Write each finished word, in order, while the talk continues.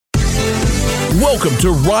Welcome to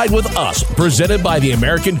Ride With Us, presented by the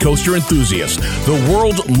American Coaster Enthusiast, the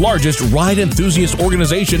world's largest ride enthusiast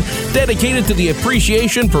organization dedicated to the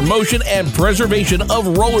appreciation, promotion, and preservation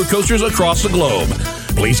of roller coasters across the globe.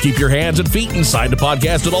 Please keep your hands and feet inside the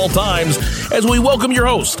podcast at all times as we welcome your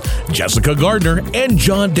hosts, Jessica Gardner and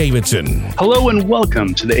John Davidson. Hello and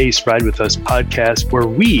welcome to the Ace Ride With Us podcast, where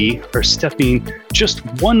we are stepping just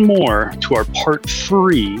one more to our part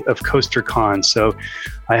 3 of CoasterCon. So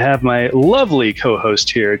I have my lovely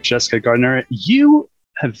co-host here, Jessica Gardner. You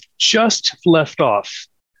have just left off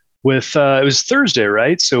with, it was Thursday,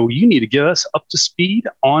 right? So you need to get us up to speed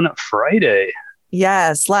on Friday.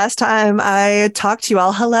 Yes. Last time I talked to you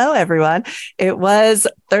all, hello, everyone. It was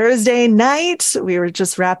Thursday night. We were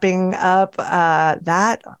just wrapping up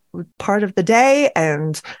that part of the day,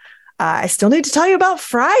 and I still need to tell you about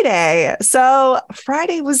Friday. So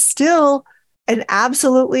Friday was still an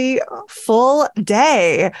absolutely full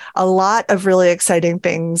day. A lot of really exciting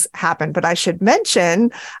things happened, but I should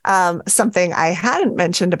mention something I hadn't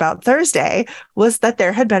mentioned about Thursday was that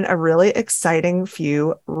there had been a really exciting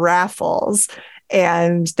few raffles.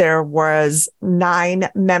 And there was 9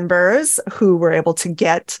 members who were able to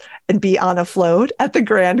get and be on a float at the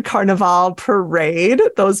Grand Carnival Parade.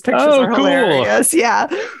 Those pictures are hilarious. Yeah.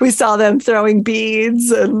 We saw them throwing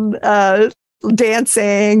beads and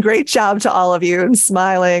dancing. Great job to all of you, and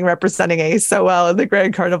smiling, representing Ace so well in the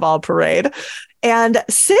Grand Carnival Parade. And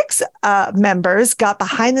 6 members got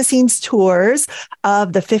behind the scenes tours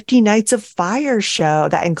of the 50 Nights of Fire show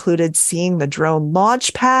that included seeing the drone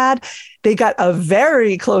launch pad. They got a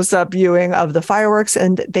very close-up viewing of the fireworks,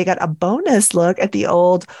 and they got a bonus look at the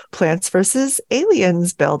old Plants vs.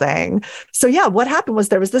 Aliens building. So yeah, what happened was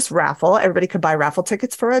there was this raffle. Everybody could buy raffle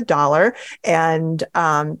tickets for $1, and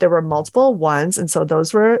there were multiple ones. And so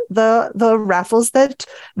those were the raffles that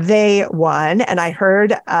they won. And I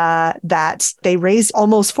heard that they raised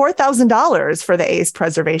almost $4,000 for the Ace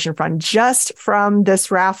Preservation Fund just from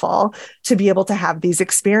this raffle to be able to have these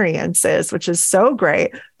experiences, which is so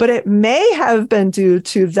great. But it may have been due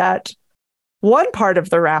to that one part of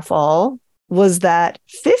the raffle was that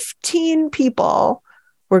 15 people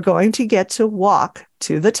were going to get to walk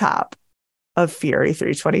to the top of Fury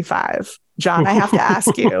 325. John, I have to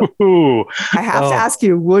ask you. I have to ask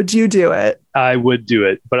you, would you do it? I would do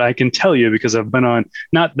it, but I can tell you because I've been on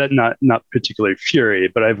not particularly Fury,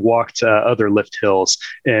 but I've walked other lift hills,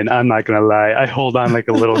 and I'm not going to lie, I hold on like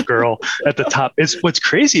a little girl at the top. What's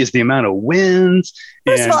crazy is the amount of winds.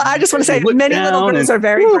 First of all, I just want to say many little girls are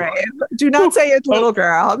very brave. Do not say it's little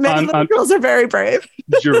girl. Many little girls are very brave.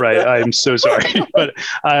 You're right. I'm so sorry, but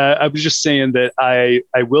I was just saying that I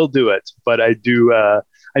will do it, but I do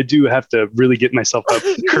have to really get myself up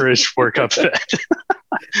courage for up that.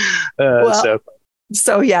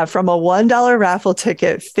 So yeah, from a $1 raffle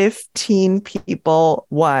ticket, 15 people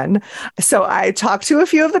won. So I talked to a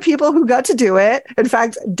few of the people who got to do it. In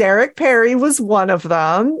fact, Derek Perry was one of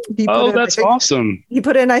them. That's awesome. He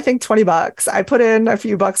put in, I think, $20. I put in a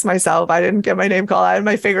few bucks myself. I didn't get my name called. I had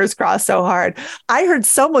my fingers crossed so hard. I heard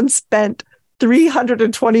someone spent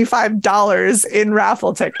 $325 in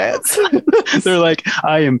raffle tickets. They're like,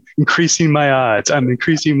 I am increasing my odds. I'm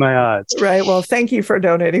increasing my odds. Right. Well, thank you for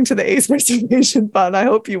donating to the Ace Preservation Fund. I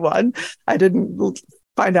hope you won. I didn't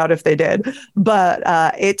find out if they did, but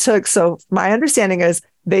so my understanding is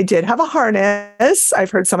they did have a harness.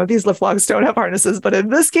 I've heard some of these lift vlogs don't have harnesses, but in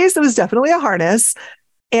this case, it was definitely a harness,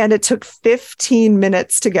 and it took 15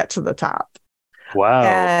 minutes to get to the top. Wow.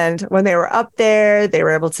 And when they were up there, they were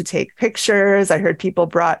able to take pictures. I heard people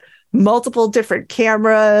brought multiple different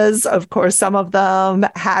cameras. Of course, some of them,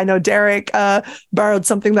 I know Derek borrowed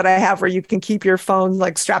something that I have where you can keep your phone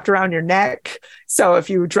like strapped around your neck. So if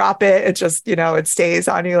you drop it, it just, it stays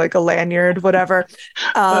on you like a lanyard, whatever.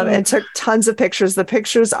 And took tons of pictures. The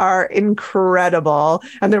pictures are incredible.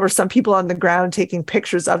 And there were some people on the ground taking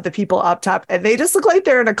pictures of the people up top, and they just look like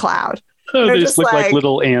they're in a cloud. They just look like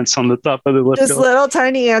little ants on the top of the lift. Just little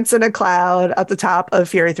tiny ants in a cloud at the top of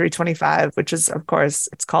Fury 325, which is, of course,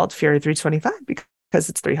 it's called Fury 325 because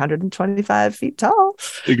it's 325 feet tall.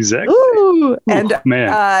 Exactly. Ooh. And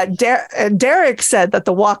man. Derek said that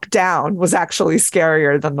the walk down was actually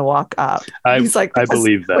scarier than the walk up. He's like, I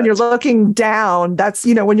believe that. When you're looking down, that's,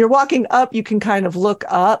 when you're walking up, you can kind of look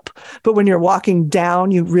up. But when you're walking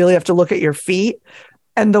down, you really have to look at your feet.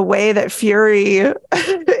 And the way that Fury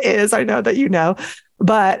is, I know that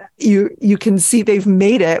but you can see they've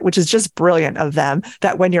made it, which is just brilliant of them,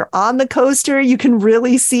 that when you're on the coaster, you can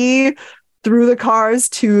really see through the cars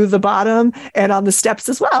to the bottom and on the steps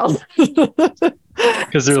as well.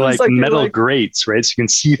 Because they're like metal grates, right? So you can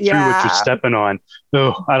see through what you're stepping on.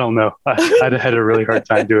 Oh, I don't know. I'd had a really hard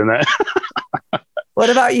time doing that. What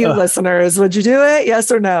about you, listeners? Would you do it?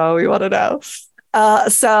 Yes or no? We want to know.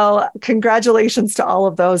 So congratulations to all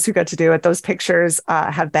of those who got to do it. Those pictures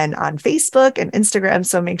have been on Facebook and Instagram,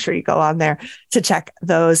 so make sure you go on there to check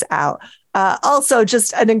those out. Also,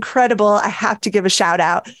 just an incredible, I have to give a shout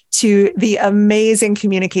out to the amazing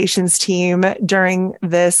communications team during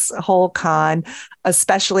this whole con,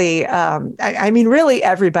 especially, I mean, really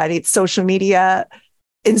everybody, social media,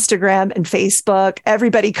 Instagram and Facebook,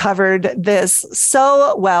 everybody covered this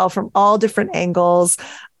so well from all different angles.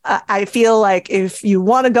 I feel like if you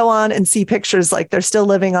want to go on and see pictures, like they're still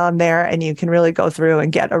living on there, and you can really go through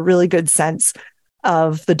and get a really good sense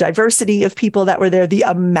of the diversity of people that were there, the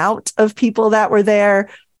amount of people that were there.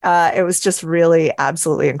 It was just really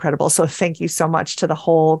absolutely incredible. So thank you so much to the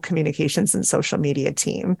whole communications and social media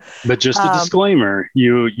team. But just a disclaimer,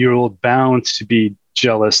 you're bound to be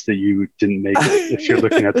jealous that you didn't make it if you're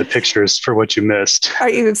looking at the pictures for what you missed. Are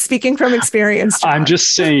you speaking from experience, John? I'm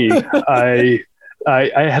just saying,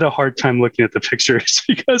 I had a hard time looking at the pictures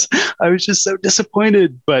because I was just so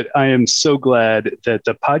disappointed, but I am so glad that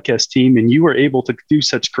the podcast team and you were able to do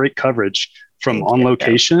such great coverage from on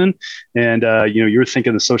location. And, you were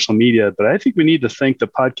thinking the social media, but I think we need to thank the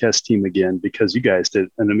podcast team again, because you guys did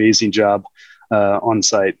an amazing job on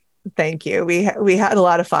site. Thank you. We had a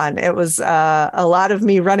lot of fun. It was a lot of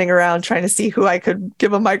me running around trying to see who I could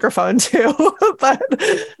give a microphone to,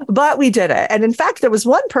 but we did it. And in fact, there was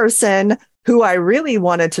one person who I really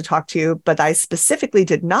wanted to talk to, but I specifically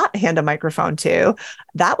did not hand a microphone to.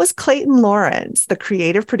 That was Clayton Lawrence, the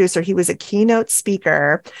creative producer. He was a keynote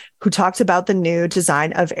speaker who talked about the new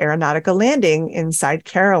design of Aeronautica Landing inside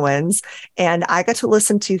Carowinds. And I got to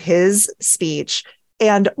listen to his speech.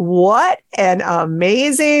 And what an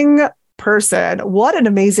amazing person. What an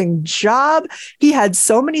amazing job. He had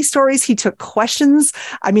so many stories. He took questions.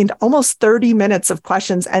 I mean, almost 30 minutes of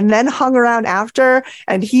questions, and then hung around after.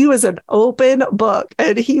 And he was an open book,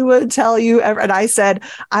 and he would tell you. And I said,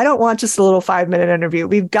 I don't want just a little 5-minute interview.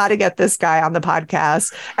 We've got to get this guy on the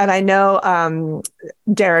podcast. And I know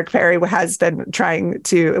Derek Perry has been saying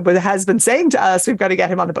to us, we've got to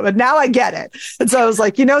get him on the book, but now I get it. And so I was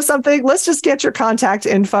like, you know something, let's just get your contact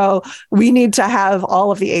info. We need to have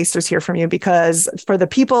all of the Acers hear from you, because for the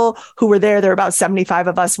people who were there were about 75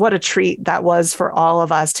 of us. What a treat that was for all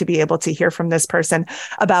of us to be able to hear from this person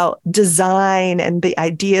about design and the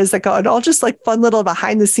ideas that go, and all just like fun little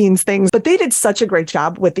behind the scenes things. But they did such a great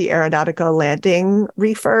job with the Aeronautica Landing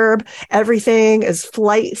refurb. Everything is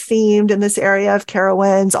flight themed in this area of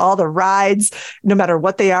Carowinds. All the rides, no matter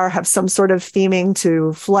what they are, have some sort of theming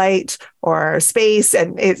to flight or space.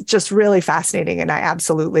 And it's just really fascinating. And I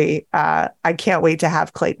absolutely, I can't wait to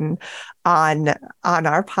have Clayton on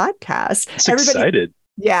our podcast. Excited.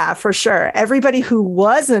 Yeah, for sure. Everybody who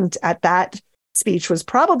wasn't at that speech was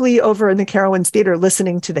probably over in the Carowinds Theater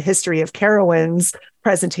listening to the History of Carowinds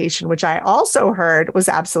presentation, which I also heard was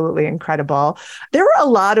absolutely incredible. There were a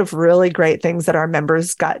lot of really great things that our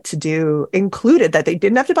members got to do, included that they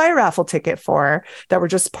didn't have to buy a raffle ticket for, that were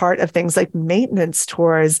just part of things like maintenance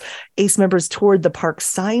tours. ACE members toured the park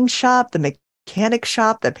sign shop, the mechanic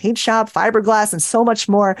shop, the paint shop, fiberglass, and so much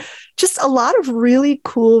more. Just a lot of really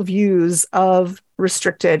cool views of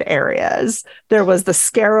restricted areas. There was the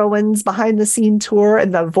Scarowinds behind the scene tour,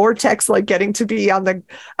 and the vortex, like getting to be on the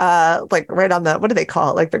like right on the, what do they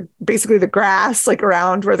call it, like basically the grass, like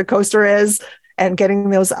around where the coaster is, and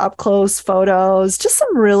getting those up close photos. Just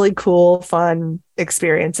some really cool, fun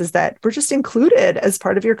experiences that were just included as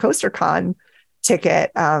part of your CoasterCon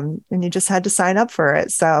ticket, and you just had to sign up for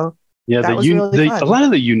it. So yeah, a lot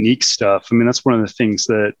of the unique stuff. I mean, that's one of the things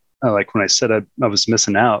that like when I said I was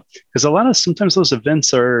missing out, because sometimes those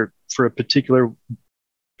events are for a particular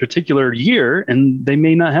year, and they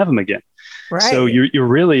may not have them again. Right. So you're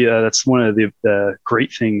really that's one of the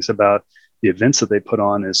great things about the events that they put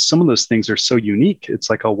on, is some of those things are so unique.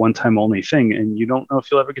 It's like a one-time only thing, and you don't know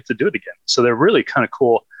if you'll ever get to do it again. So they're really kind of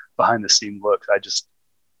cool behind the scene look. It's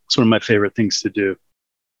one of my favorite things to do.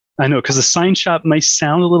 I know, because the sign shop might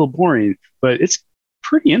sound a little boring, but it's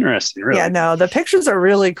pretty interesting, really. Yeah, no, the pictures are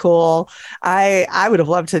really cool. I would have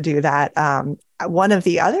loved to do that. One of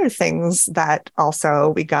the other things that also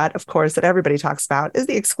we got, of course, that everybody talks about is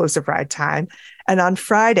the exclusive ride time. And on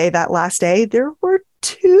Friday, that last day, there were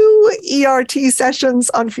 2 ERT sessions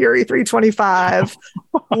on Fury 325,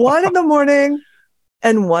 one in the morning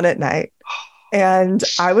and one at night. And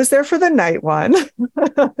I was there for the night one.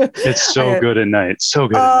 It's so good at night. So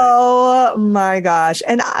good. Oh my gosh.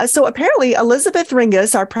 And so apparently Elizabeth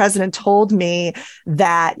Ringus, our president, told me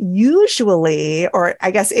that usually, or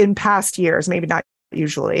I guess in past years, maybe not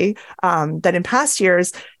usually, that in past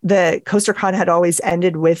years, the CoasterCon had always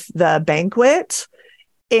ended with the banquet.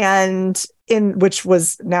 and which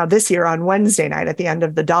was now this year on Wednesday night at the end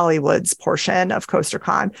of the Dollywoods portion of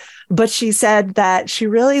CoasterCon. But she said that she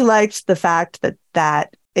really liked the fact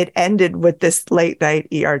that it ended with this late night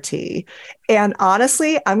ERT. And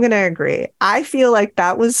honestly, I'm going to agree. I feel like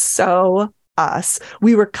that was so us.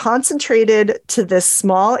 We were concentrated to this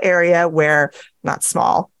small area where, not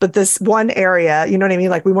small, but this one area, you know what I mean?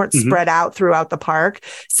 Like we weren't spread out throughout the park.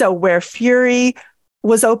 So where Fury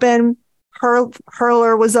was open,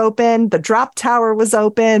 Hurler was open, the drop tower was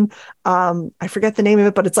open. I forget the name of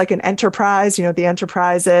it, but it's like an Enterprise, you know, the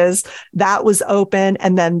Enterprises, that was open.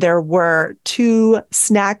 And then there were 2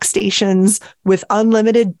 snack stations with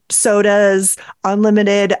unlimited sodas,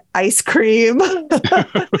 unlimited ice cream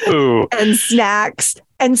and snacks.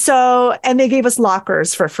 And they gave us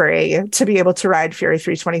lockers for free to be able to ride Fury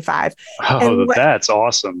 325. Oh, that's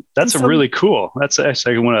awesome. That's really cool. That's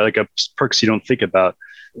actually one of like perks you don't think about.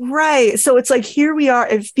 Right. So it's like, here we are.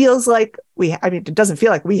 It feels like it doesn't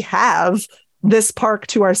feel like we have this park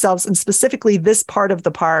to ourselves, and specifically this part of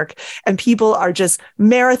the park. And people are just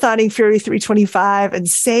marathoning Fury 325 and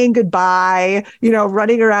saying goodbye, you know,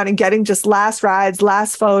 running around and getting just last rides,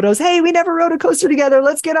 last photos. Hey, we never rode a coaster together.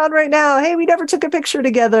 Let's get on right now. Hey, we never took a picture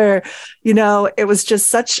together. You know, it was just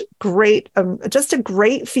such great, just a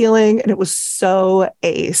great feeling. And it was so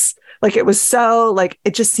ace. Like, it was so like,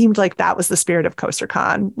 it just seemed like that was the spirit of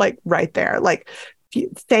CoasterCon, like right there, like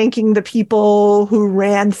thanking the people who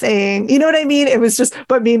ran things. You know what I mean? It was just,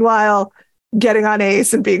 but meanwhile, getting on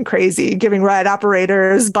Ace and being crazy, giving ride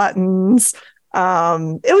operators buttons.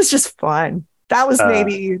 It was just fun. That was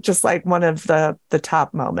maybe just like one of the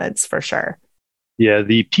top moments for sure. Yeah,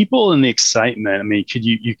 the people and the excitement. I mean,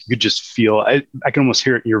 you could just feel, I can almost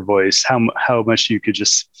hear it in your voice, how much you could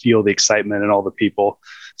just feel the excitement and all the people.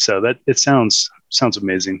 So that it sounds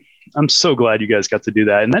amazing. I'm so glad you guys got to do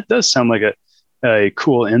that. And that does sound like a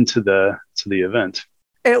cool end to the event.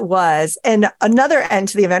 It was. And another end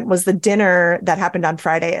to the event was the dinner that happened on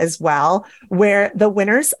Friday as well, where the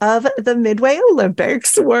winners of the Midway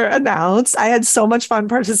Olympics were announced. I had so much fun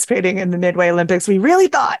participating in the Midway Olympics. We really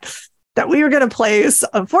thought that we were going to place.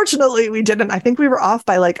 Unfortunately, we didn't. I think we were off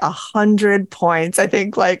by like 100 points. I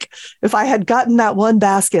think like if I had gotten that one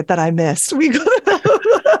basket that I missed, we could have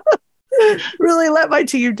really let my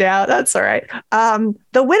team down. That's all right.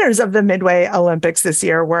 The winners of the Midway Olympics this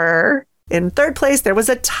year were, in third place, there was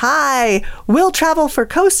a tie. Will Travel for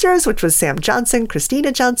Coasters, which was Sam Johnson,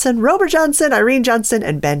 Christina Johnson, Robert Johnson, Irene Johnson,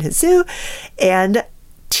 and Ben Hazoo. And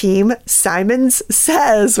Team Simons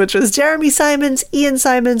Says, which was Jeremy Simons, Ian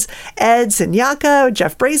Simons, Ed Sinyaka,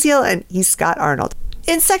 Jeff Braziel, and E. Scott Arnold.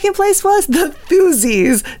 In second place was the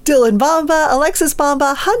Thuzies, Dylan Bomba, Alexis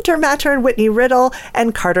Bomba, Hunter Mattern, Whitney Riddle,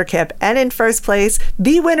 and Carter Kipp. And in first place,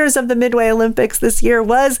 the winners of the Midway Olympics this year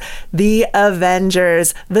was the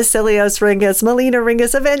Avengers, Vasilios Ringas, Melina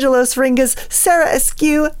Ringas, Evangelos Ringas, Sarah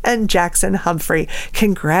Askew, and Jackson Humphrey.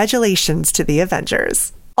 Congratulations to the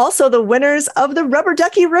Avengers. Also, the winners of the Rubber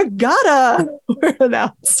Ducky Regatta were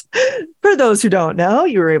announced. For those who don't know,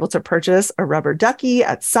 you were able to purchase a Rubber Ducky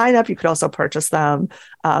at sign up. You could also purchase them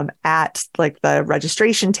at like the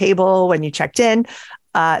registration table when you checked in,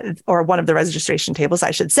 or one of the registration tables,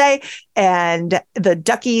 I should say. And the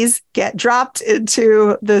duckies get dropped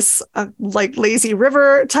into this like lazy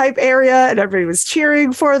river type area, and everybody was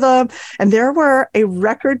cheering for them. And there were a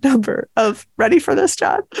record number of, ready for this,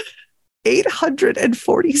 John?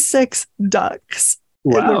 846 ducks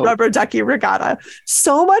in the Rubber Ducky Regatta.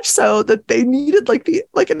 So much so that they needed like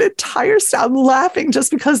an entire staff. I'm laughing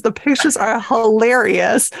just because the pictures are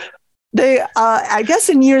hilarious. They, I guess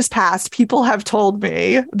in years past, people have told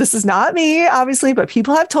me, this is not me, obviously, but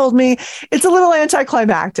people have told me it's a little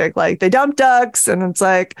anticlimactic. Like they dump ducks and it's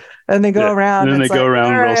like, and they go around. And then they go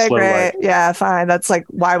around real slow. Great. Yeah, fine. That's like,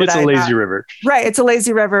 why would it's a lazy river. Right. It's a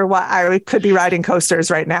lazy river. I could be riding coasters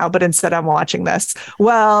right now, but instead I'm watching this.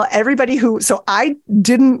 Well, so I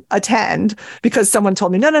didn't attend because someone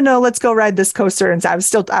told me, no, let's go ride this coaster. And I was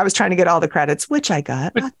trying to get all the credits, which I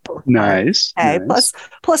got. Nice. Okay. Nice.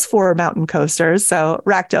 Plus 4 mountain coasters. So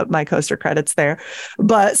racked up my coaster credits there.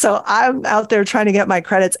 But so I'm out there trying to get my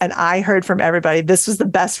credits. And I heard from everybody, this was the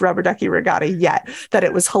best Rubber Ducky Regatta yet, that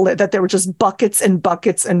it was hilarious, that there were just buckets and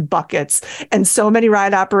buckets and buckets, and so many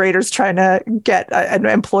ride operators trying to get and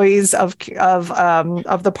employees of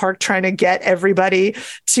the park trying to get everybody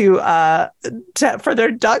to for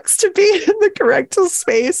their ducks to be in the correct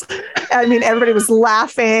space. I mean, everybody was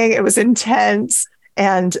laughing. It was intense.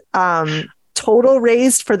 And total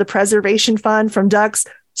raised for the preservation fund from ducks,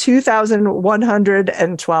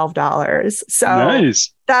 $2,112. So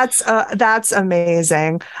nice. That's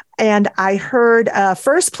amazing. And I heard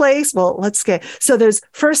first place. Well, so there's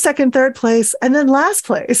first, second, third place, and then last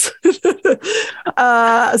place.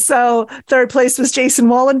 So third place was Jason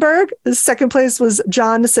Wallenberg. Second place was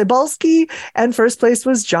John Cebulski, and first place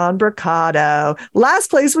was John Bricado. Last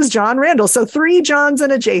place was John Randall. So 3 Johns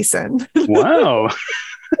and a Jason. Wow.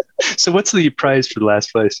 So what's the prize for the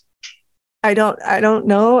last place? I don't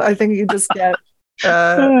know. I think you just get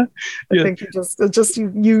I think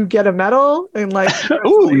you get a medal and like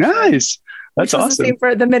oh, nice. That's awesome. The same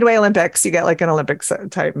for the Midway Olympics, you get like an Olympics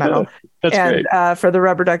type medal. That's great. For the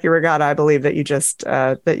rubber ducky regatta, I believe that you just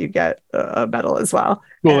that you get a medal as well.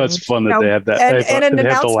 Well, that's fun that they have that. And an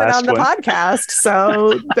announcement on the podcast.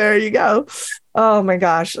 So there you go. Oh my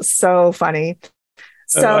gosh, so funny.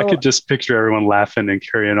 So I could just picture everyone laughing and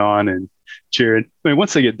carrying on and cheering. I mean,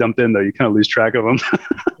 once they get dumped in, though, you kind of lose track of them.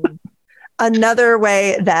 Another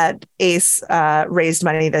way that ACE raised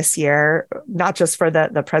money this year, not just for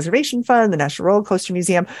the Preservation Fund, the National Roller Coaster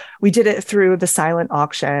Museum, we did it through the silent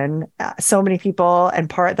auction. So many people and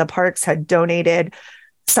the parks had donated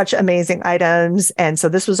such amazing items. And so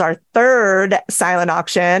this was our third silent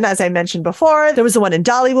auction. As I mentioned before, there was the one in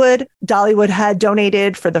Dollywood. Dollywood had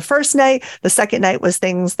donated for the first night. The second night was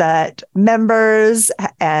things that members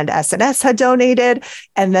and SNS had donated.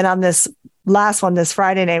 And then on this last one, this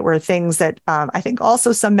Friday night, were things that I think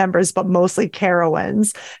also some members, but mostly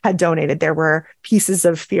Carowinds, had donated. There were pieces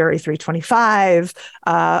of Fury 325,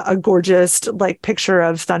 a gorgeous like picture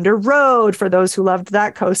of Thunder Road for those who loved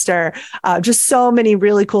that coaster. Just so many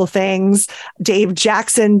really cool things. Dave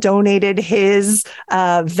Jackson donated his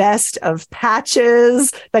vest of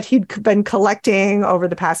patches that he'd been collecting over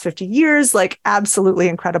the past 50 years. Like absolutely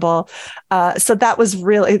incredible. So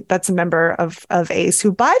that's a member of ACE,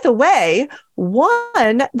 who, by the way,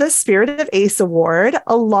 won the Spirit of ACE Award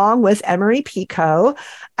along with Emery Pico.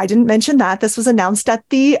 I didn't mention that. This was announced at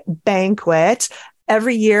the banquet.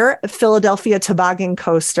 Every year, Philadelphia Toboggan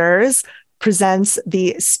Coasters presents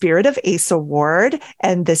the Spirit of ACE Award.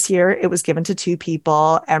 And this year it was given to 2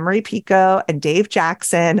 people, Emery Pico and Dave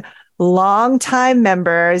Jackson, longtime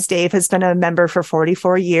members. Dave has been a member for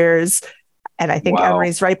 44 years. And I think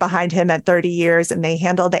Emery's right behind him at 30 years. And they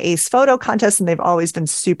handle the ACE photo contest, and they've always been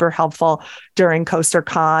super helpful during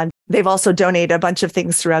CoasterCon. They've also donated a bunch of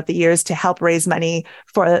things throughout the years to help raise money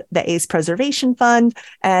for the ACE Preservation Fund.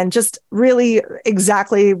 And just really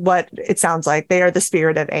exactly what it sounds like. They are the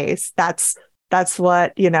spirit of ACE. That's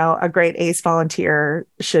what, a great ACE volunteer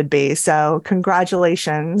should be. So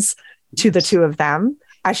congratulations to the 2 of them.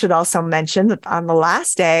 I should also mention that on the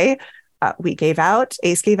last day, ACE gave out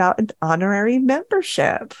an honorary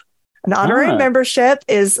membership. An honorary membership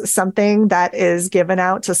is something that is given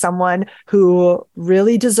out to someone who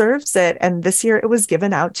really deserves it. And this year it was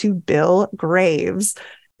given out to Bill Graves.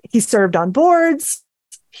 He served on boards.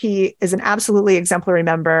 He is an absolutely exemplary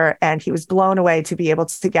member, and he was blown away to be able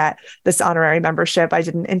to get this honorary membership. I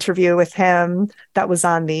did an interview with him that was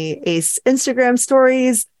on the ACE Instagram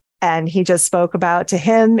stories, and he just spoke about, to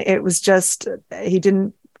him, it was just,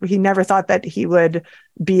 he never thought that he would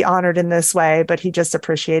be honored in this way, but he just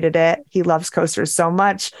appreciated it. He loves coasters so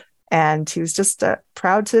much, and he was just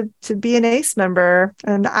proud to be an ACE member.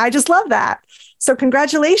 And I just love that. So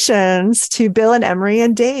congratulations to Bill and Emery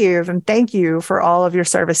and Dave, and thank you for all of your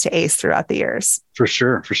service to ACE throughout the years. For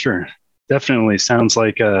sure. Definitely sounds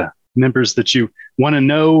like members that you want to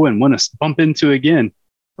know and want to bump into again.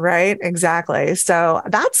 Right, exactly. So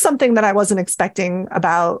that's something that I wasn't expecting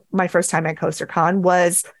about my first time at CoasterCon,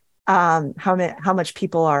 was how much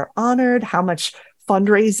people are honored, how much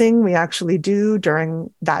fundraising we actually do during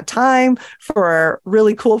that time for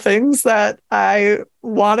really cool things that I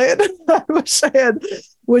wanted. I wish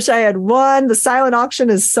I had won. The silent auction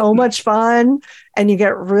is so much fun, and you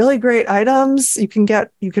get really great items. You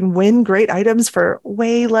can win great items for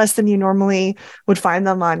way less than you normally would find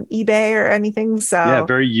them on eBay or anything. So yeah,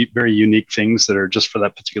 very, very unique things that are just for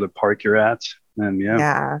that particular park you're at.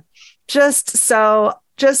 And just so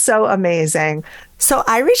amazing. So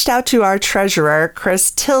I reached out to our treasurer,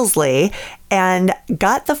 Chris Tilsley, and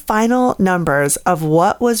got the final numbers of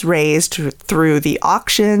what was raised through the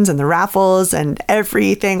auctions and the raffles and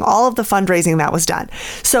everything, all of the fundraising that was done.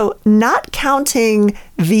 So not counting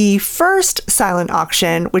the first silent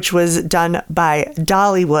auction, which was done by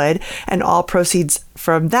Dollywood, and all proceeds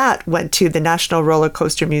from that went to the National Roller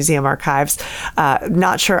Coaster Museum Archives.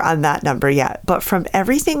 Not sure on that number yet, but from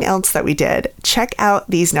everything else that we did, check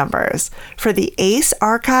out these numbers. For the ACE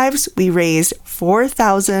Archives, we raised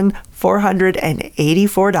 $4,400.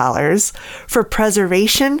 $484. For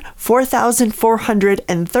preservation,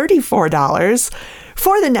 $4,434.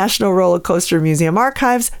 For the National Roller Coaster Museum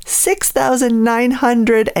Archives,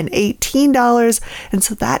 $6,918. And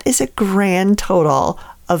so that is a grand total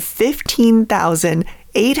of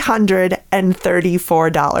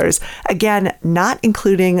 $15,834. Again, not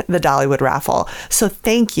including the Dollywood raffle. So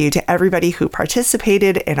thank you to everybody who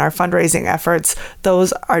participated in our fundraising efforts.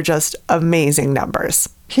 Those are just amazing numbers.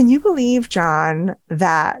 Can you believe, John,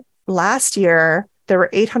 that last year there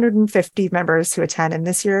were 850 members who attend, and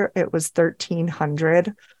this year it was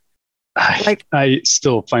 1,300? I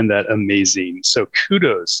still find that amazing. So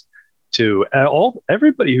kudos to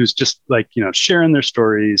everybody who's just sharing their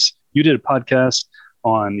stories. You did a podcast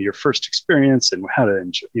on your first experience and how to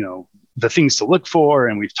enjoy, the things to look for,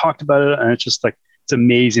 and we've talked about it, and it's just it's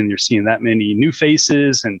amazing. You're seeing that many new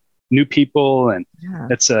faces and new people, and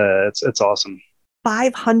it's awesome.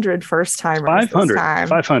 500 first timers.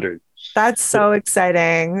 500. That's so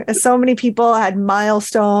exciting. So many people had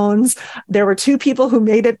milestones. There were 2 people who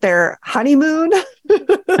made it their honeymoon.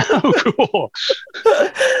 Oh, cool.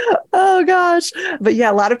 Oh, gosh. But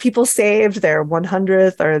yeah, a lot of people saved their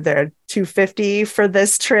 100th or their 250 for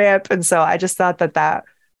this trip. And so I just thought that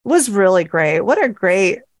was really great. What a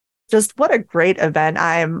great event.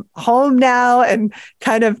 I'm home now and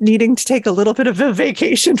kind of needing to take a little bit of a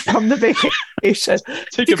vacation from the vacation. Because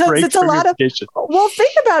it's a lot of vacation. Well,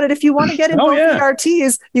 think about it. If you want to get in both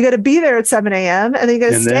ERTs, you got to be there at 7 a.m. and then you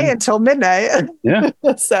got to stay until midnight. Yeah.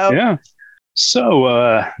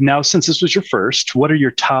 So now, since this was your first, what are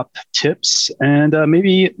your top tips and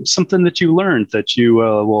maybe something that you learned that you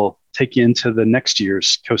will take you into the next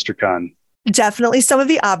year's CoasterCon? Definitely some of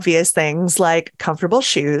the obvious things like comfortable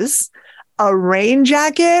shoes, a rain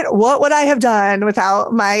jacket. What would I have done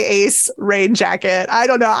without my Ace rain jacket? I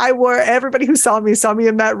don't know. Everybody who saw me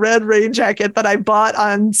in that red rain jacket that I bought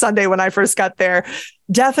on Sunday when I first got there.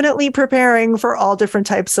 Definitely preparing for all different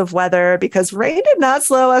types of weather because rain did not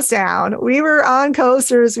slow us down. We were on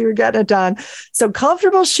coasters. We were getting it done. So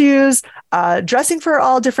comfortable shoes, dressing for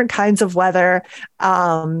all different kinds of weather.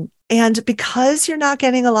 And because you're not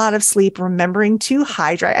getting a lot of sleep, remembering to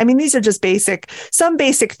hydrate. I mean, these are just some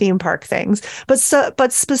basic theme park things. But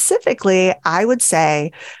specifically, I would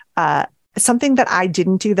say something that I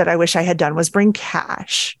didn't do that I wish I had done was bring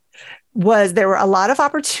cash. There were a lot of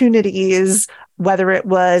opportunities, whether it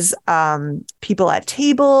was people at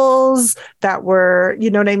tables that were, you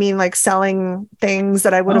know what I mean, like selling things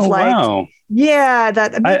that I would have liked. Wow. Yeah, I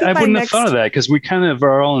wouldn't have thought of that because we kind of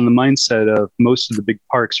are all in the mindset of most of the big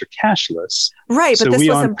parks are cashless. Right, so but this we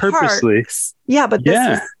wasn't purposely. Parks. Yeah, but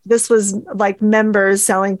this was like members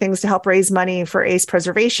selling things to help raise money for ACE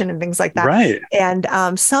preservation and things like that. Right. And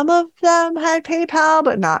some of them had PayPal,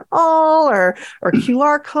 but not all, or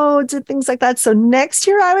QR codes and things like that. So next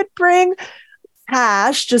year I would bring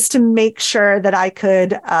cash just to make sure that I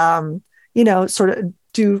could, sort of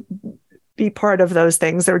be part of those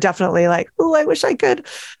things. They were definitely like, oh, I wish I could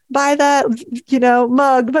buy that,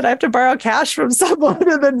 mug, but I have to borrow cash from someone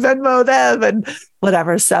and then Venmo them and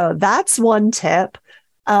whatever. So that's one tip.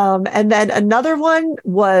 And then another one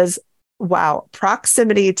was,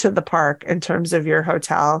 proximity to the park in terms of your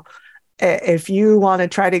hotel. If you want to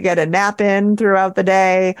try to get a nap in throughout the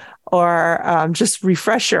day or just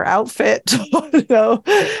refresh your outfit,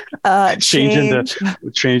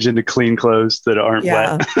 change into clean clothes that aren't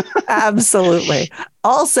wet. Absolutely.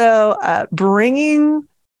 Also, bringing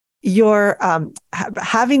your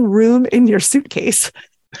having room in your suitcase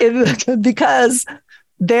because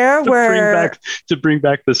to bring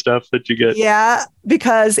back the stuff that you get. Yeah,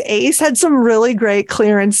 because Ace had some really great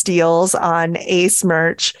clearance deals on Ace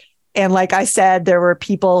merch. And like I said, there were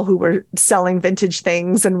people who were selling vintage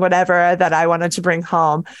things and whatever that I wanted to bring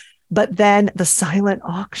home. But then the silent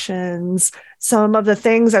auctions, some of the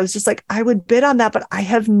things I was just like, I would bid on that, but I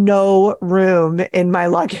have no room in my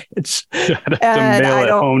luggage. And I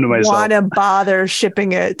don't want to bother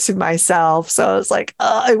shipping it to myself. So I was like,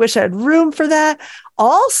 I wish I had room for that.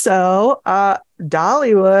 Also,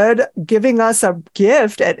 Dollywood giving us a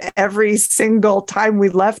gift at every single time we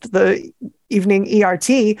left the evening ERT.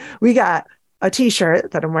 We got a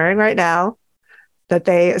t-shirt that I'm wearing right now that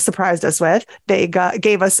they surprised us with. They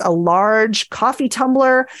gave us a large coffee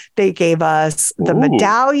tumbler. They gave us the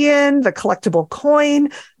medallion, the collectible coin.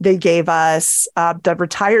 They gave us the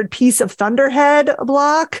retired piece of Thunderhead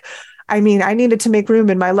block. I mean, I needed to make room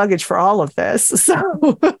in my luggage for all of this.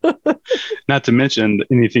 So, not to mention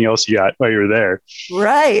anything else you got while you were there.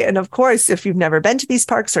 Right. And of course, if you've never been to these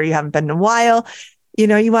parks or you haven't been in a while,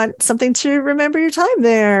 you want something to remember your time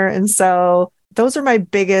there. And so those are my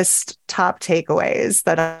biggest top takeaways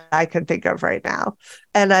that I can think of right now.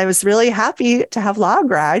 And I was really happy to have Log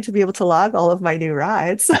Ride to be able to log all of my new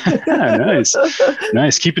rides.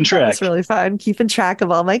 Nice. Keeping track. It's really fun keeping track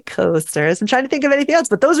of all my coasters. I'm trying to think of anything else,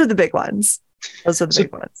 but those are the big ones. Those are the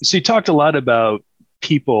big ones. So you talked a lot about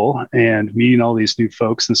people and meeting all these new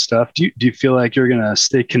folks and stuff. Do you feel like you're going to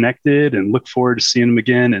stay connected and look forward to seeing them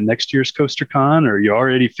again at next year's CoasterCon, or are you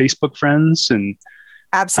already Facebook friends? And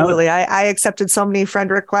absolutely. I accepted so many friend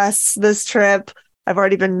requests this trip. I've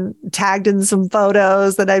already been tagged in some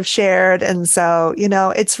photos that I've shared. And so,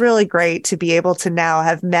 it's really great to be able to now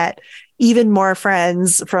have met even more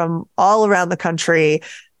friends from all around the country,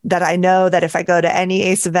 that I know that if I go to any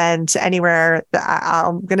ACE event anywhere,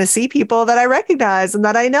 I'm going to see people that I recognize and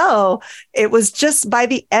that I know. It was just by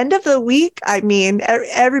the end of the week, I mean,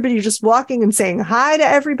 everybody just walking and saying hi to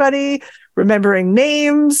everybody, remembering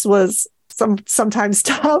names was sometimes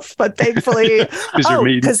tough, but thankfully because you're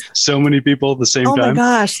meeting so many people at the same time. Oh my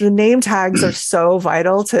gosh, the name tags are so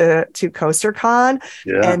vital to CoasterCon.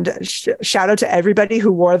 Yeah. And shout out to everybody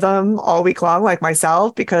who wore them all week long, like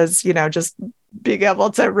myself, because just being able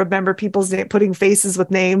to remember people's name, putting faces with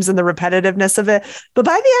names and the repetitiveness of it. But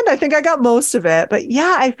by the end, I think I got most of it. But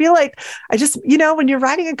yeah, I feel like I just, when you're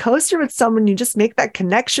riding a coaster with someone, you just make that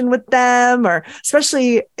connection with them, or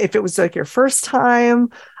especially if it was like your first time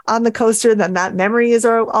on the coaster, then that memory is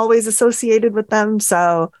always associated with them.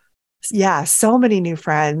 So yeah, so many new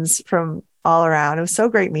friends from all around. It was so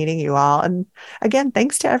great meeting you all. And again,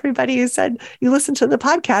 thanks to everybody who said you listen to the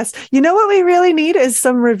podcast. What we really need is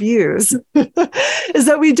some reviews. Is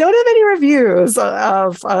that we don't have any reviews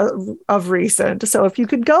of recent. So if you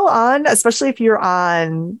could go on, especially if you're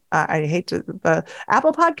on, the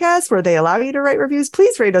Apple Podcast where they allow you to write reviews,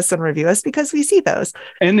 please rate us and review us because we see those.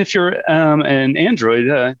 And if you're an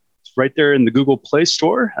Android, right there in the Google Play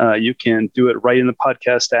Store, you can do it right in the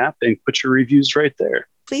podcast app and put your reviews right there.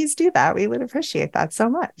 Please do that. We would appreciate that so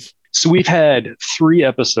much. So we've had 3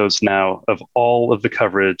 episodes now of all of the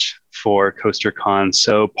coverage for CoasterCon.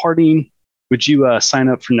 So parting, would you sign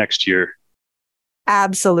up for next year?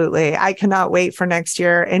 Absolutely. I cannot wait for next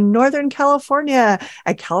year in Northern California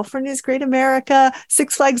at California's Great America,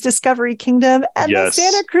 Six Flags Discovery Kingdom, and the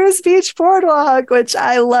Santa Cruz Beach Boardwalk, which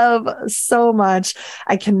I love so much.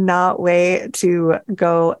 I cannot wait to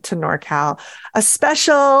go to NorCal. A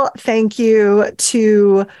special thank you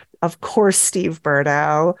to, of course, Steve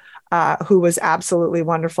Burdo, who was absolutely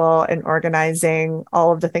wonderful in organizing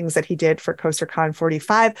all of the things that he did for CoasterCon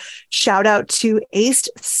 45. Shout out to ACE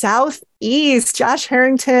Southeast, Josh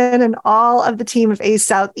Harrington, and all of the team of ACE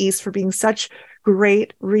Southeast for being such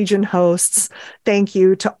great region hosts. Thank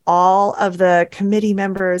you to all of the committee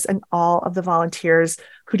members and all of the volunteers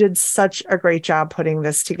who did such a great job putting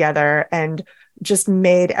this together and just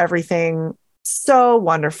made everything so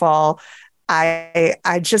wonderful.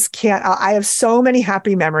 I just can't, I have so many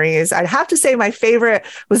happy memories. I'd have to say my favorite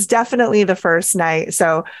was definitely the first night.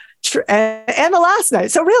 So, and the last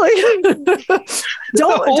night. So really,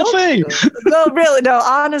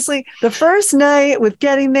 honestly, the first night with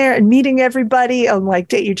getting there and meeting everybody, I'm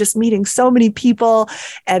like, you're just meeting so many people,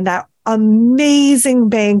 and that amazing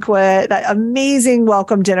banquet, that amazing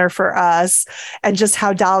welcome dinner for us, and just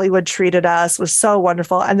how Dollywood treated us was so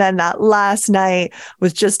wonderful. And then that last night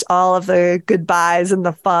was just all of the goodbyes and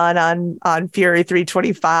the fun on Fury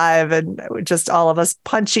 325, and just all of us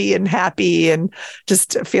punchy and happy and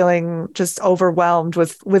just feeling just overwhelmed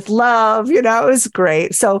with love. It was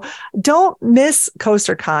great. So don't miss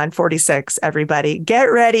CoasterCon 46, everybody. Get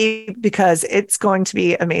ready because it's going to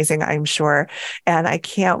be amazing, I'm sure. And I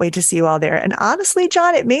can't wait to see you all there. And honestly,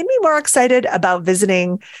 John, it made me more excited about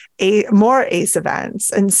visiting more ACE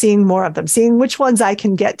events and seeing more of them, seeing which ones I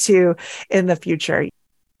can get to in the future.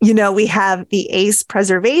 We have the ACE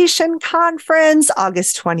Preservation Conference,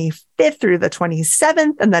 August 25th through the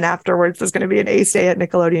 27th. And then afterwards, there's going to be an ACE Day at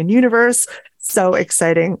Nickelodeon Universe. So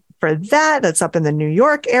exciting for that. That's up in the New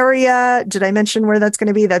York area. Did I mention where that's going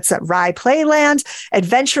to be? That's at Rye Playland,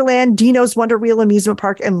 Adventureland, Dino's Wonder Wheel Amusement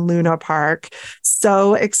Park, and Luna Park.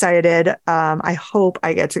 So excited. I hope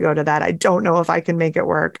I get to go to that. I don't know if I can make it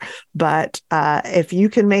work, but if you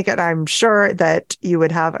can make it, I'm sure that you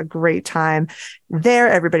would have a great time there.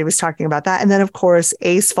 Everybody was talking about that. And then, of course,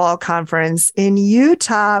 ACE Fall Conference in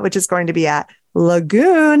Utah, which is going to be at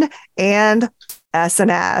Lagoon and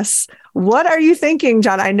S&S. What are you thinking,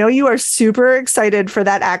 John? I know you are super excited for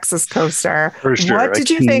that Axis coaster. For sure. What did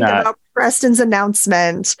you think about Preston's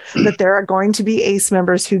announcement that there are going to be ACE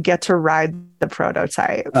members who get to ride the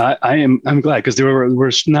prototype? I'm glad, because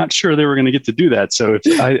we're not sure they were going to get to do that. So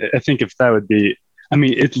I think if that would be I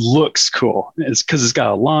mean, it looks cool. It's because it's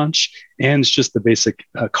got a launch and it's just the basic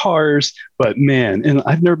cars. But man, and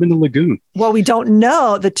I've never been to Lagoon. Well, we don't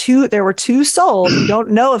know. There were two sold. We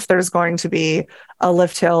don't know if there's going to be a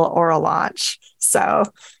lift hill or a launch. So.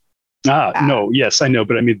 No, yes, I know.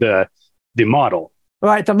 But I mean, the model.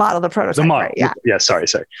 Right, the prototype. The model. Right, yeah. Yeah, sorry.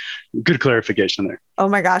 Good clarification there. Oh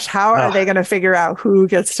my gosh, how are they going to figure out who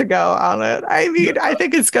gets to go on it? I mean, I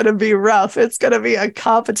think it's going to be rough. It's going to be a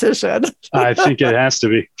competition. I think it has to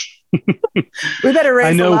be. We better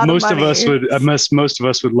raise a lot most of money. Most of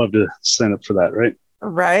us would love to sign up for that, right?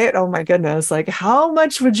 Right? Oh my goodness. Like, how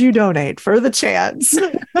much would you donate for the chance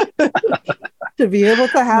to be able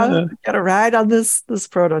to get a ride on this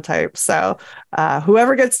prototype? So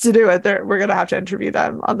whoever gets to do it, we're going to have to interview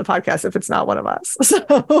them on the podcast if it's not one of us.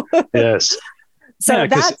 So yes. So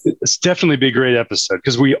yeah, it's definitely be a great episode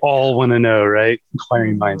because we all want to know, right?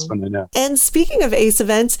 Inquiring minds want to know. And speaking of ACE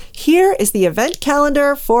events, here is the event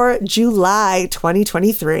calendar for July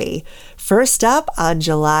 2023. First up, on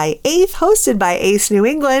July 8th, hosted by ACE New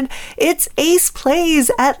England, it's ACE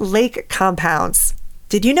Plays at Lake Compounce.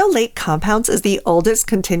 Did you know Lake Compounce is the oldest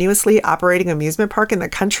continuously operating amusement park in the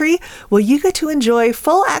country? Well, you get to enjoy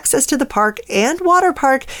full access to the park and water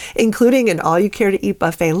park, including an all-you-care-to-eat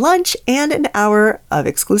buffet lunch and an hour of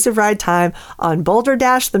exclusive ride time on Boulder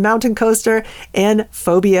Dash, the mountain coaster, and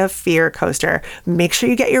Phobia Fear coaster. Make sure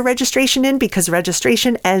you get your registration in because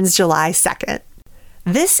registration ends July 2nd.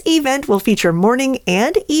 This event will feature morning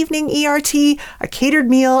and evening ERT, a catered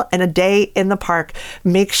meal, and a day in the park.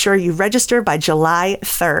 Make sure you register by July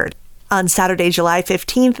 3rd. On Saturday, July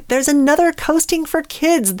 15th, there's another coasting for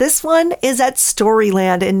kids. This one is at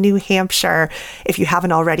Storyland in New Hampshire. If you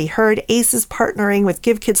haven't already heard, ACE is partnering with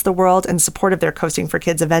Give Kids the World in support of their Coasting for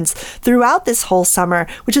Kids events throughout this whole summer,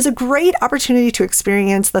 which is a great opportunity to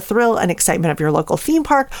experience the thrill and excitement of your local theme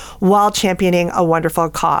park while championing a wonderful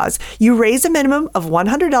cause. You raise a minimum of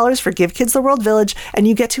 $100 for Give Kids the World Village, and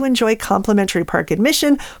you get to enjoy complimentary park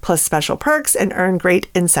admission, plus special perks, and earn great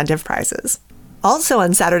incentive prizes. Also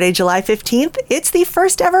on Saturday, July 15th, it's the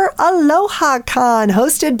first ever Aloha Con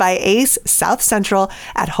hosted by ACE South Central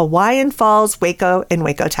at Hawaiian Falls, Waco in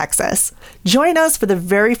Waco, Texas. Join us for the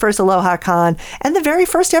very first Aloha Con and the very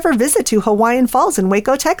first ever visit to Hawaiian Falls in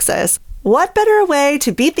Waco, Texas. What better way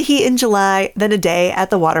to beat the heat in July than a day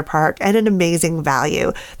at the water park and an amazing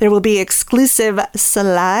value? There will be exclusive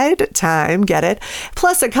slide time, get it?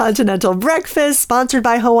 Plus a continental breakfast sponsored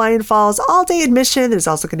by Hawaiian Falls, all-day admission. There's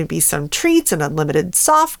also going to be some treats and unlimited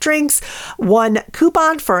soft drinks, one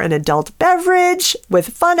coupon for an adult beverage with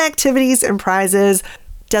fun activities and prizes.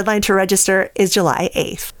 Deadline to register is July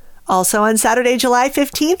 8th. Also on Saturday, July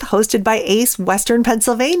 15th, hosted by ACE Western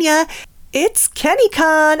Pennsylvania, it's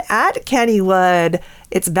KennyCon at Kennywood.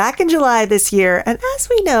 It's back in July this year, and as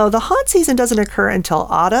we know, the haunt season doesn't occur until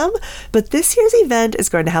autumn, but this year's event is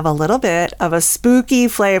going to have a little bit of a spooky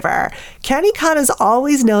flavor. KennyCon is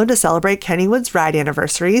always known to celebrate Kennywood's ride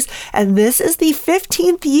anniversaries, and this is the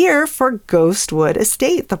 15th year for Ghostwood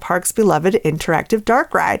Estate, the park's beloved interactive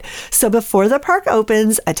dark ride. So before the park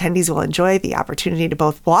opens, attendees will enjoy the opportunity to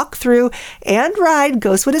both walk through and ride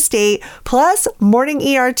Ghostwood Estate, plus morning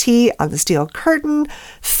ERT on the steel curtain,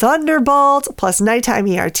 Thunderbolt, plus nighttime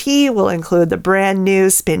ERT will include the brand new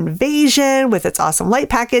Spinvasion with its awesome light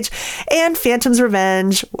package and Phantom's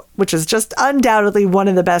Revenge, which is just undoubtedly one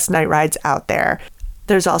of the best night rides out there.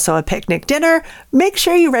 There's also a picnic dinner. Make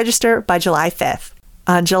sure you register by July 5th.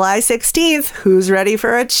 On July 16th, who's ready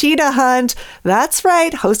for a cheetah hunt? That's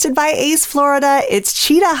right, hosted by ACE Florida, it's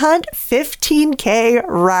Cheetah Hunt 15K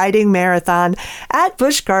Riding Marathon at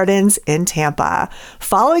Busch Gardens in Tampa.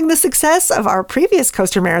 Following the success of our previous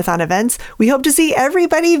Coaster Marathon events, we hope to see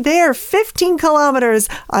everybody there 15 kilometers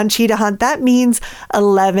on Cheetah Hunt. That means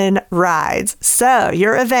 11 rides. So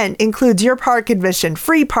your event includes your park admission,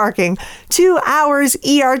 free parking, 2 hours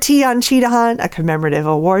ERT on Cheetah Hunt, a commemorative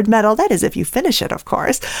award medal, that is if you finish it, of course,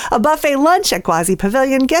 a buffet lunch at Quasi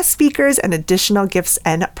Pavilion, guest speakers, and additional gifts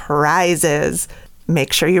and prizes.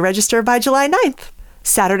 Make sure you register by July 9th.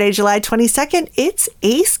 Saturday, July 22nd, it's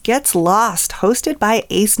ACE Gets Lost, hosted by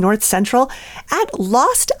ACE North Central at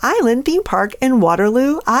Lost Island Theme Park in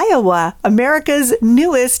Waterloo, Iowa, America's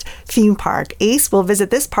newest theme park. ACE will visit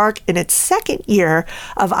this park in its second year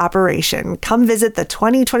of operation. Come visit the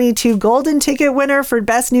 2022 Golden Ticket winner for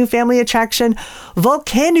Best New Family Attraction,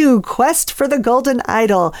 Volcano Quest for the Golden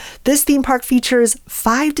Idol. This theme park features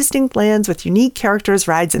 5 distinct lands with unique characters,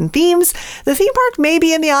 rides, and themes. The theme park may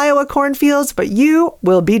be in the Iowa cornfields, but you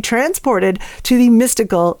will be transported to the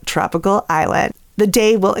mystical tropical island. The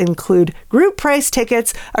day will include group price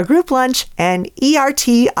tickets, a group lunch, and ERT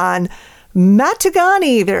on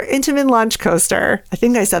Matagani, their Intamin launch coaster. I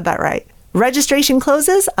think I said that right. Registration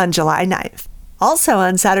closes on July 9th. Also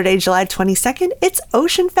on Saturday, July 22nd, it's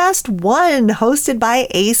Ocean Fest 1, hosted by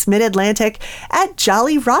Ace Mid-Atlantic at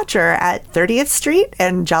Jolly Roger at 30th Street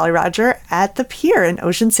and Jolly Roger at the Pier in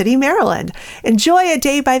Ocean City, Maryland. Enjoy a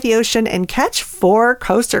day by the ocean and catch 4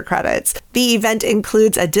 coaster credits. The event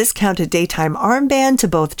includes a discounted daytime armband to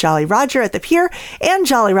both Jolly Roger at the Pier and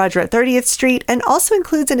Jolly Roger at 30th Street, and also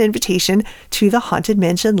includes an invitation to the Haunted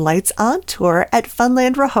Mansion Lights On Tour at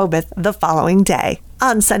Funland Rehoboth the following day.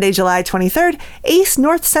 On Sunday, July 23rd, Ace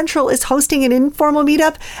North Central is hosting an informal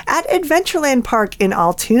meetup at Adventureland Park in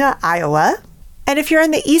Altoona, Iowa. And if you're in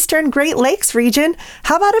the Eastern Great Lakes region,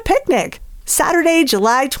 how about a picnic? Saturday,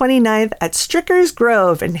 July 29th at Stricker's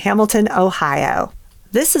Grove in Hamilton, Ohio.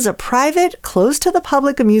 This is a private,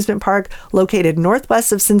 closed-to-the-public amusement park located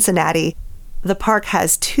northwest of Cincinnati. The park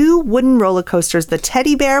has 2 wooden roller coasters, the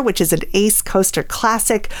Teddy Bear, which is an Ace Coaster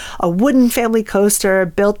classic, a wooden family coaster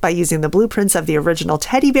built by using the blueprints of the original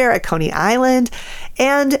Teddy Bear at Coney Island,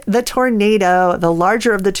 and the Tornado, the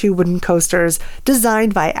larger of the 2 wooden coasters,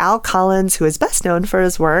 designed by Al Collins, who is best known for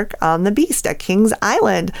his work on The Beast at Kings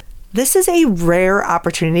Island. This is a rare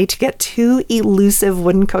opportunity to get 2 elusive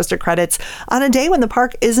wooden coaster credits on a day when the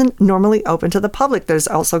park isn't normally open to the public. There's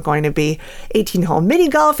also going to be 18-hole mini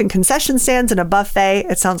golf and concession stands and a buffet.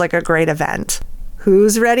 It sounds like a great event.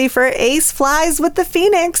 Who's ready for Ace Flies with the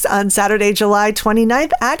Phoenix on Saturday, July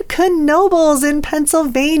 29th at Knoebels in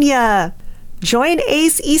Pennsylvania? Join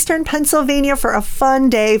Ace Eastern Pennsylvania for a fun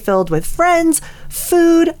day filled with friends,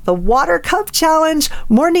 food, the Water Cup Challenge,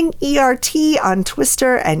 morning ERT on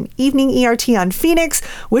Twister, and evening ERT on Phoenix,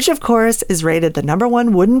 which of course is rated the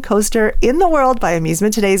 #1 wooden coaster in the world by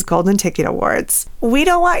Amusement Today's Golden Ticket Awards. We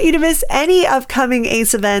don't want you to miss any upcoming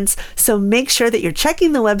Ace events, so make sure that you're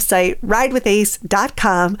checking the website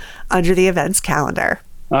ridewithace.com under the events calendar.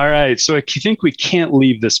 All right. So I think we can't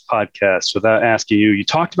leave this podcast without asking you. You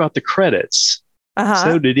talked about the credits.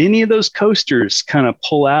 So did any of those coasters kind of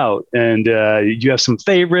pull out? And you have some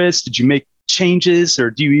favorites? Did you make changes,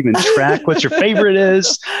 or do you even track what your favorite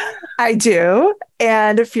is? I do.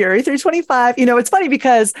 And Fury 325, it's funny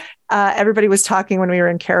because everybody was talking when we were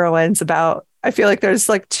in Carowinds about, I feel like there's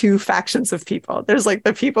like 2 factions of people. There's like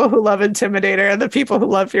the people who love Intimidator and the people who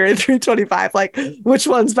love Fury 325, like which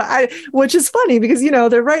ones, which is funny because,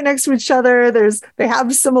 they're right next to each other. They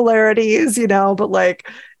have similarities, but like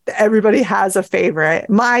everybody has a favorite.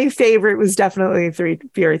 My favorite was definitely Fury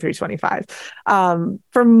 325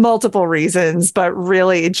 for multiple reasons, but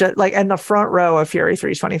really just like in the front row of Fury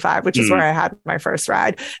 325, which is where I had my first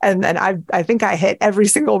ride. And then I think I hit every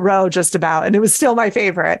single row just about, and it was still my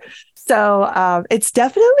favorite. So it's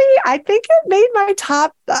definitely, I think it made my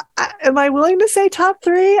top, am I willing to say top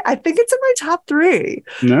 3? I think it's in my top 3.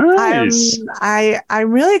 Nice.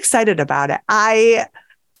 I'm really excited about it. I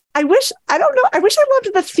wish I loved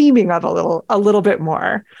the theming of a little bit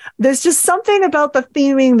more. There's just something about the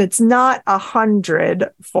theming that's not 100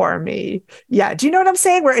 for me. Yeah. Do you know what I'm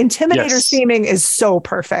saying? Where Intimidator's theming is so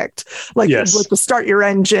perfect. Like with the start your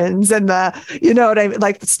engines and what I mean?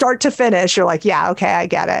 Like the start to finish, you're like, yeah, okay, I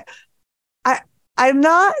get it. I'm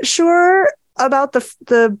not sure about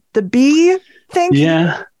the B thing.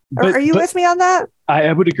 Yeah. Are you with me on that?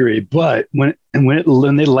 I would agree. But when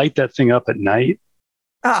they light that thing up at night,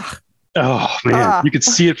 oh man, you could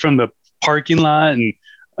see it from the parking lot, and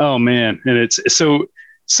oh man, and it's so.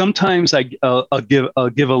 Sometimes I'll give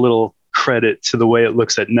a little credit to the way it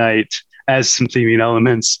looks at night as some theming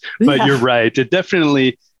elements, but you're right. It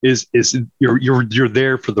definitely is you're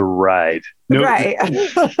there for the ride. Right.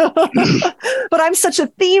 But I'm such a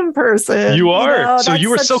theme person. You are. So you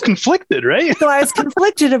were so conflicted, right? So I was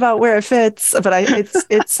conflicted about where it fits, but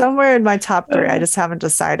it's somewhere in my top 3. I just haven't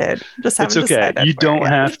decided. It's okay. You don't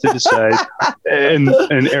have to decide and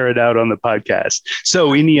air it out on the podcast.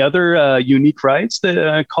 So any other unique rides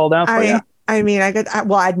that called out for you? I mean,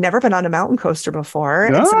 I'd never been on a mountain coaster before.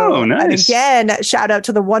 Oh, nice. And again, shout out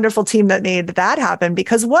to the wonderful team that made that happen,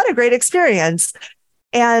 because what a great experience.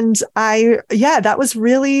 And that was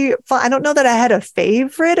really fun. I don't know that I had a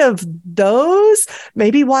favorite of those.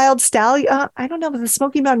 Maybe Wild Stallion. I don't know, but the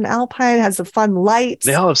Smoky Mountain Alpine has the fun lights.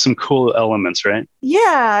 They all have some cool elements, right?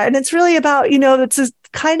 Yeah. And it's really about, it's a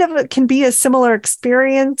kind of, it can be a similar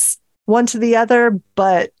experience one to the other,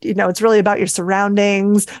 but it's really about your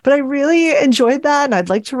surroundings. But I really enjoyed that, and I'd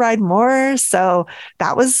like to ride more. So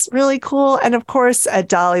that was really cool. And of course, at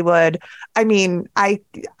Dollywood, I mean, I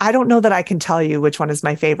don't know that I can tell you which one is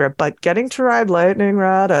my favorite, but getting to ride Lightning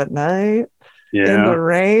Rod at night in the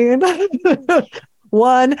rain.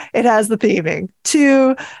 1, it has the theming.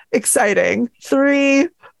 2, exciting. 3,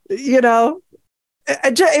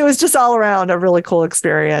 It was just all around a really cool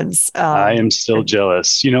experience. I am still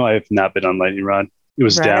jealous. I have not been on Lightning Rod. It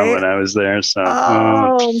was down when I was there. So,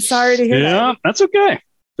 I'm sorry to hear that. Yeah, that's okay.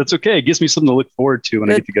 That's okay. It gives me something to look forward to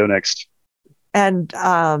when I get to go next. And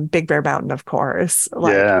Big Bear Mountain, of course.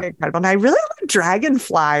 Incredible. And I really like Dragon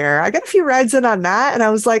Flyer. I got a few rides in on that. And I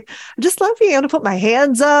was like, I just love being able to put my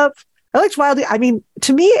hands up. I liked Wildly. I mean,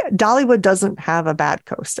 to me, Dollywood doesn't have a bad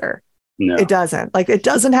coaster. No. It doesn't. It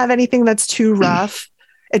doesn't have anything that's too rough.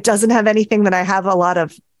 It doesn't have anything that I have a lot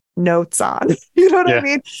of notes on. You know what I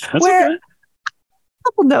mean? A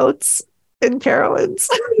couple notes in Carowinds.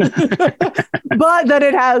 But then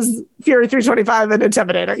it has Fury 325 and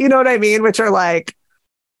Intimidator. You know what I mean? Which are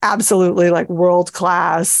absolutely world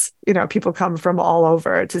class. People come from all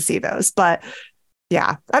over to see those. But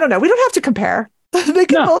yeah, I don't know. We don't have to compare. They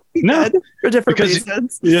can both be good for different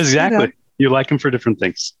reasons. Exactly. You like them for different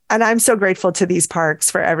things. And I'm so grateful to these parks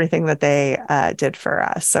for everything that they did for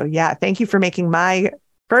us. So yeah, thank you for making my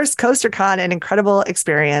first CoasterCon an incredible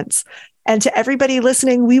experience. And to everybody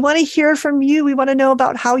listening, we want to hear from you. We want to know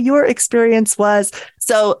about how your experience was.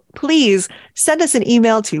 So please send us an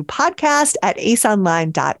email to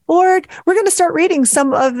podcast@aceonline.org. We're going to start reading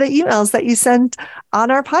some of the emails that you sent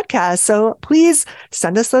on our podcast. So please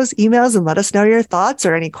send us those emails and let us know your thoughts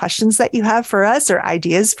or any questions that you have for us or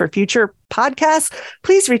ideas for future podcasts.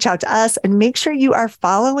 Please reach out to us and make sure you are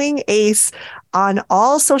following ACE on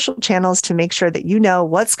all social channels to make sure that you know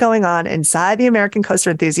what's going on inside the American Coaster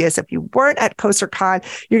Enthusiast. If you weren't at CoasterCon,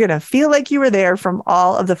 you're going to feel like you were there from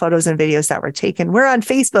all of the photos and videos that were taken. We're on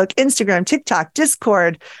Facebook, Instagram, TikTok,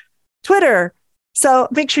 Discord, Twitter. So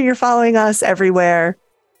make sure you're following us everywhere.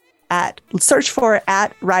 Search for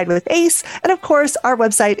 @Ride with Ace. And of course, our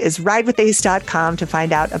website is ridewithace.com to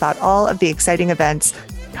find out about all of the exciting events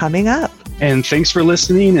coming up. And thanks for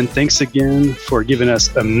listening. And thanks again for giving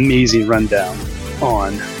us amazing rundown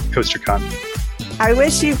on CoasterCon. I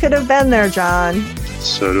wish you could have been there, John.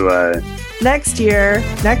 So do I. Next year?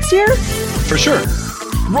 For sure.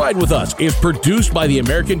 Ride With Us is produced by the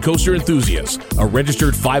American Coaster Enthusiasts, a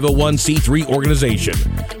registered 501c3 organization.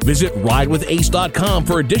 Visit ridewithace.com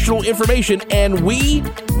for additional information, and we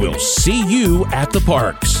will see you at the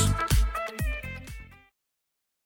parks.